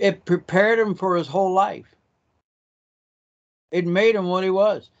 It prepared him for his whole life. It made him what he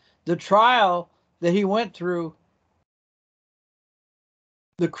was. The trial that he went through,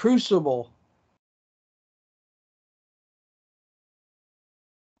 the crucible,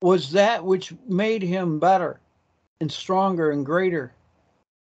 was that which made him better and stronger and greater.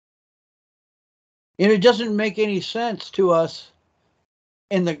 And it doesn't make any sense to us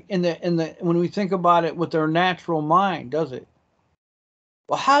in the when we think about it with our natural mind, does it?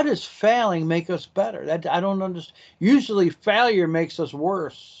 Well, how does failing make us better? That I don't understand. Usually failure makes us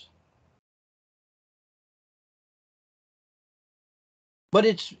worse. But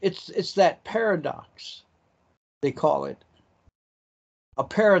it's that paradox, they call it. A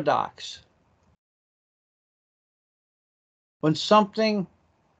paradox. When something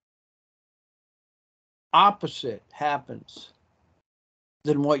opposite happens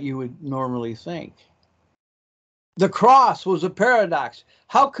than what you would normally think. The cross was a paradox.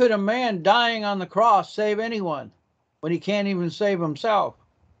 How could a man dying on the cross save anyone when he can't even save himself?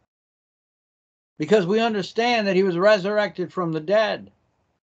 Because we understand that he was resurrected from the dead.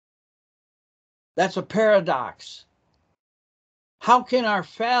 That's a paradox. How can our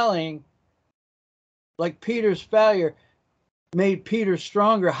failing, like Peter's failure, made Peter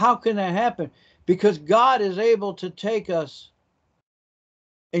stronger? How can that happen? Because God is able to take us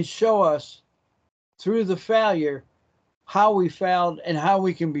and show us through the failure how we failed and how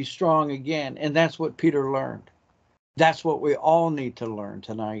we can be strong again. And that's what Peter learned. That's what we all need to learn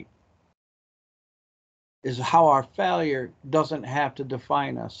tonight, is how our failure doesn't have to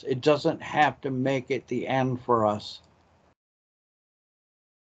define us. It doesn't have to make it the end for us.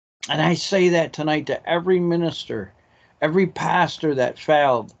 And I say that tonight to every minister, every pastor that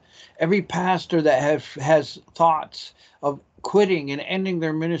failed, every pastor that has thoughts of quitting and ending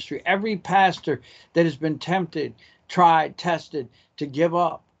their ministry, every pastor that has been tempted, tried, tested to give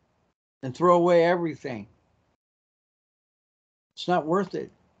up and throw away everything. It's not worth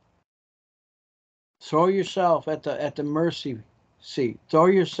it. Throw yourself at the mercy seat. Throw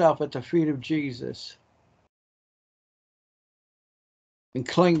yourself at the feet of Jesus and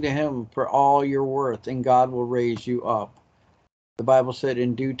cling to him for all you're worth, and God will raise you up. The Bible said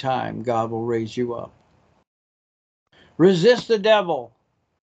in due time, God will raise you up. Resist the devil.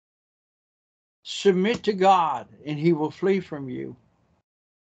 Submit to God, and he will flee from you.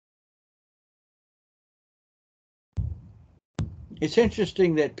 It's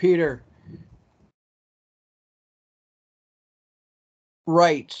interesting that Peter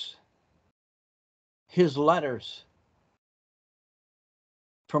writes his letters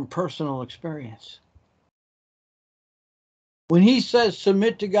from personal experience. When he says,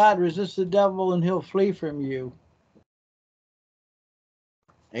 submit to God, resist the devil, and he'll flee from you.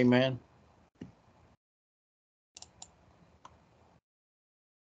 Amen.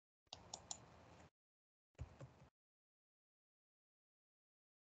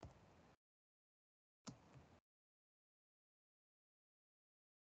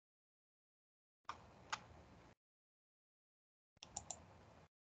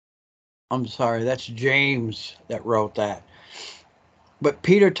 I'm sorry, that's James that wrote that. But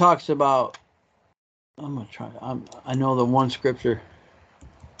Peter talks about, I'm going to try, I know the one scripture.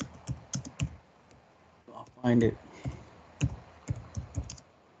 I'll find it.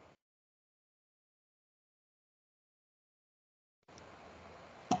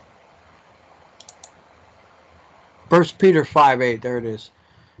 First Peter 5:8, there it is.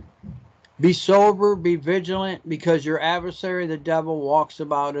 Be sober, be vigilant, because your adversary, the devil, walks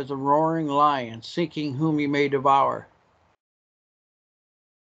about as a roaring lion, seeking whom he may devour.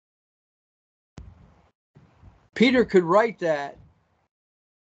 Peter could write that,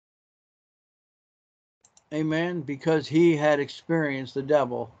 amen, because he had experienced the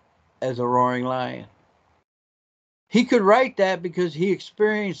devil as a roaring lion. He could write that because he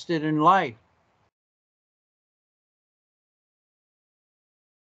experienced it in life.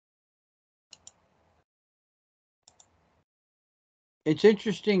 It's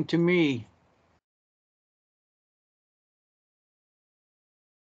interesting to me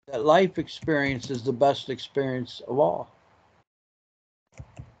that life experience is the best experience of all.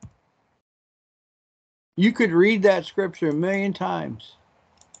 You could read that scripture a million times,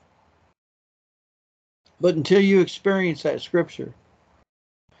 but until you experience that scripture,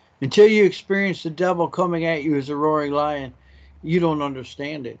 until you experience the devil coming at you as a roaring lion, you don't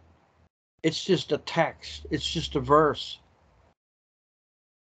understand it. It's just a text. It's just a verse.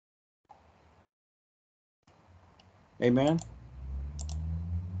 Amen.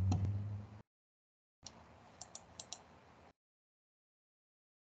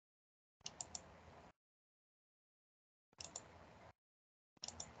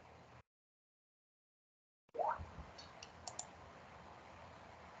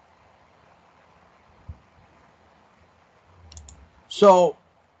 So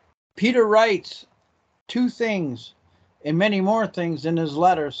Peter writes two things and many more things in his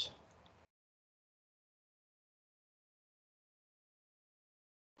letters.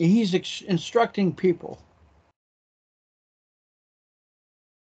 He's instructing people.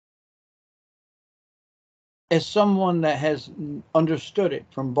 as someone that has understood it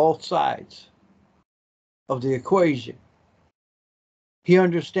from both sides of the equation. He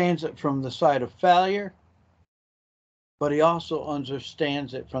understands it from the side of failure, but he also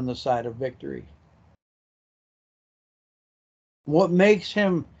understands it from the side of victory. What makes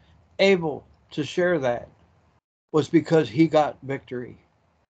him able to share that was because he got victory.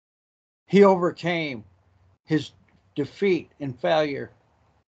 He overcame his defeat and failure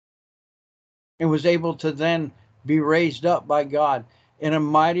and was able to then be raised up by God in a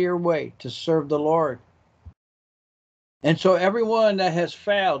mightier way to serve the Lord. And so everyone that has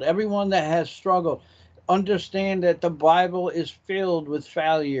failed, everyone that has struggled, understand that the Bible is filled with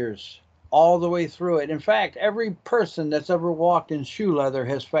failures all the way through it. In fact, every person that's ever walked in shoe leather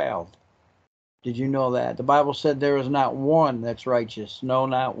has failed. Did you know that? The Bible said there is not one that's righteous. No,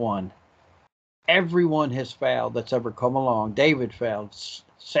 not one. Everyone has failed that's ever come along. David failed.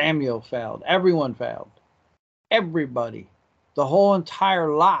 Samuel failed. Everyone failed. Everybody. The whole entire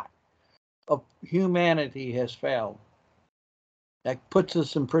lot of humanity has failed. That puts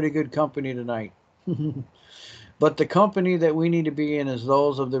us in pretty good company tonight. But the company that we need to be in is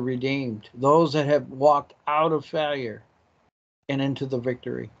those of the redeemed, those that have walked out of failure and into the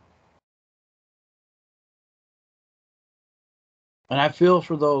victory. And I feel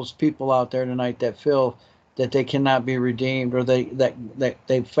for those people out there tonight that feel that they cannot be redeemed, or that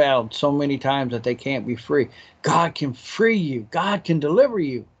they've failed so many times that they can't be free. God can free you. God can deliver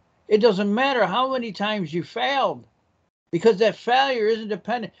you. It doesn't matter how many times you failed, because that failure isn't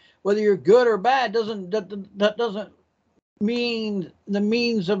dependent whether you're good or bad. That doesn't mean the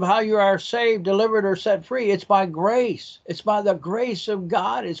means of how you are saved, delivered, or set free. It's by grace. It's by the grace of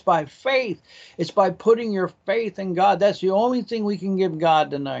God. It's by faith. It's by putting your faith in God. That's the only thing we can give God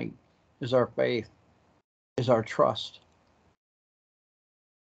tonight, is our faith, is our trust.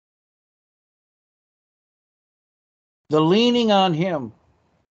 The leaning on him.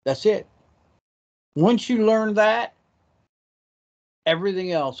 That's it. Once you learn that,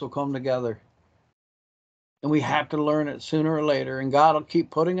 everything else will come together. And we have to learn it sooner or later. And God will keep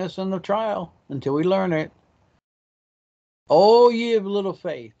putting us in the trial until we learn it. Oh, ye of little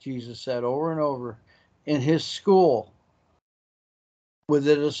faith, Jesus said over and over in his school with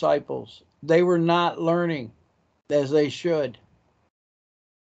the disciples. They were not learning as they should.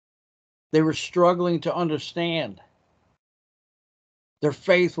 They were struggling to understand. Their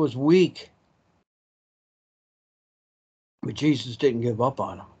faith was weak. But Jesus didn't give up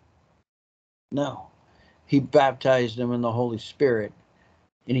on them. No. He baptized them in the Holy Spirit,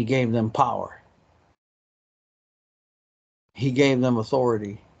 and he gave them power. He gave them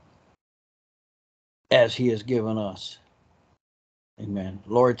authority, as he has given us. Amen.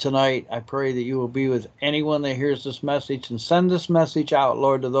 Lord, tonight I pray that you will be with anyone that hears this message, and send this message out,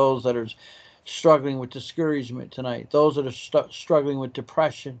 Lord, to those that are struggling with discouragement tonight, those that are struggling with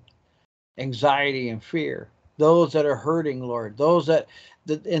depression, anxiety, and fear, those that are hurting, Lord, those that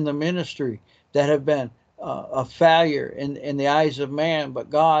in the ministry that have been a failure in the eyes of man,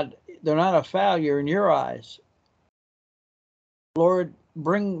 but God, they're not a failure in your eyes. Lord,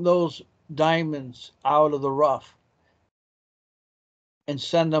 bring those diamonds out of the rough and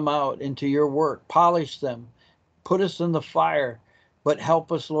send them out into your work. Polish them. Put us in the fire, but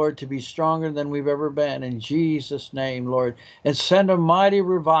help us, Lord, to be stronger than we've ever been. In Jesus' name, Lord. And send a mighty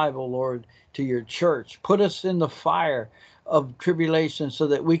revival, Lord, to your church. Put us in the fire of tribulation so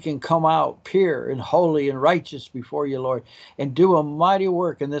that we can come out pure and holy and righteous before you, Lord, and do a mighty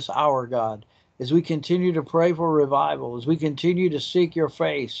work in this hour, God. As we continue to pray for revival, as we continue to seek your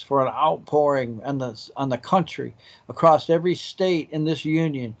face for an outpouring on the country, across every state in this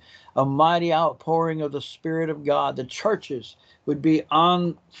union, a mighty outpouring of the Spirit of God. The churches would be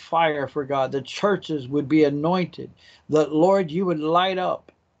on fire for God. The churches would be anointed. That, Lord, you would light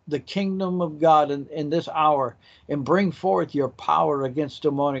up the kingdom of God in this hour and bring forth your power against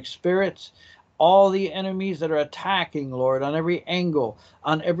demonic spirits, all the enemies that are attacking, Lord, on every angle,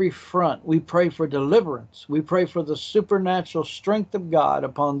 on every front. We pray for deliverance. We pray for the supernatural strength of God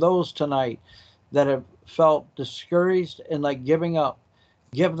upon those tonight that have felt discouraged and like giving up.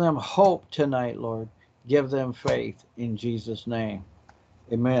 Give them hope tonight, Lord. Give them faith in Jesus' name.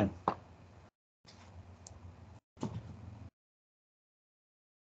 Amen.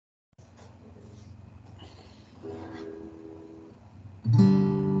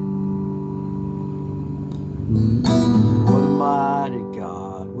 What a mighty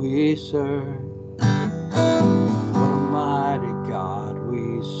God we serve. What a mighty God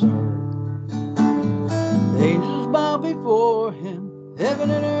we serve. The angels bow before him.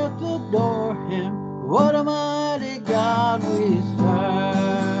 Heaven and earth adore him. What a mighty God we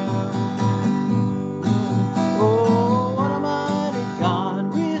serve.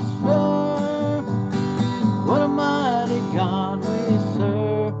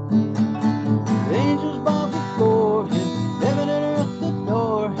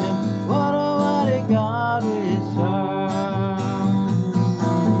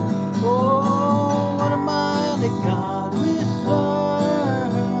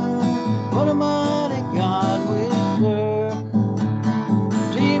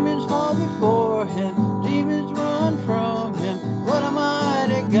 before him, demons run from him. What a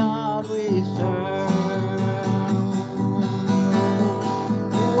mighty God we serve.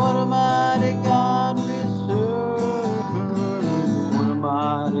 What a mighty God we serve. What a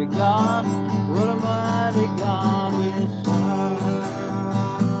mighty God, what a mighty God we serve.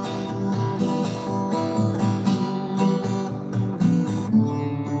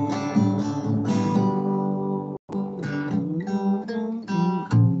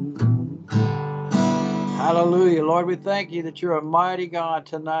 Hallelujah. Lord, we thank you that you're a mighty God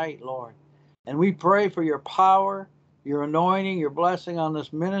tonight, Lord. And we pray for your power, your anointing, your blessing on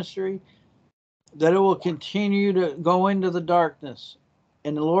this ministry, that it will continue to go into the darkness.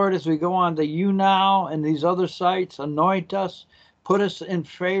 And Lord, as we go on to YouNow and these other sites, anoint us, put us in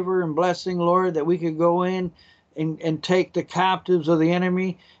favor and blessing, Lord, that we could go in and take the captives of the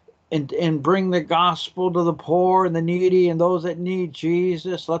enemy and bring the gospel to the poor and the needy and those that need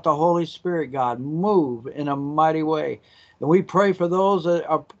Jesus. Let the Holy Spirit, God, move in a mighty way. And we pray for those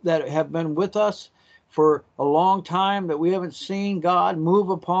that have been with us for a long time that we haven't seen. God, move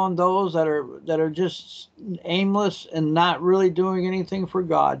upon those that are just aimless and not really doing anything for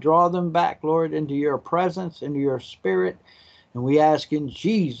God. Draw them back, Lord, into your presence, into your spirit. And we ask in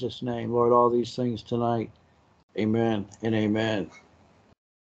Jesus' name, Lord, all these things tonight. Amen and amen.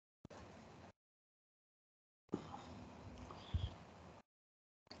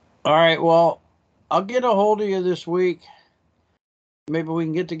 All right, well, I'll get a hold of you this week. Maybe we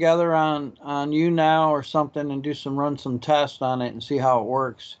can get together on YouNow or something and run some tests on it and see how it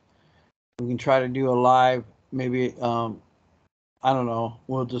works. We can try to do a live, maybe, I don't know.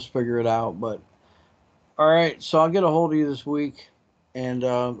 We'll just figure it out. But all right, so I'll get a hold of you this week. And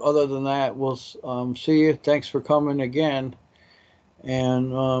other than that, we'll see you. Thanks for coming again.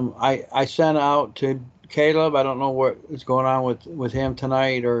 And I sent out to Caleb. I don't know what is going on with him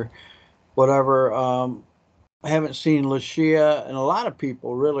tonight or whatever. I haven't seen Lashia and a lot of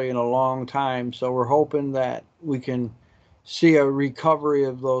people really in a long time. So we're hoping that we can see a recovery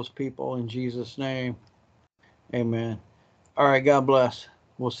of those people in Jesus' name. Amen. All right. God bless.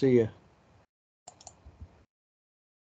 We'll see you.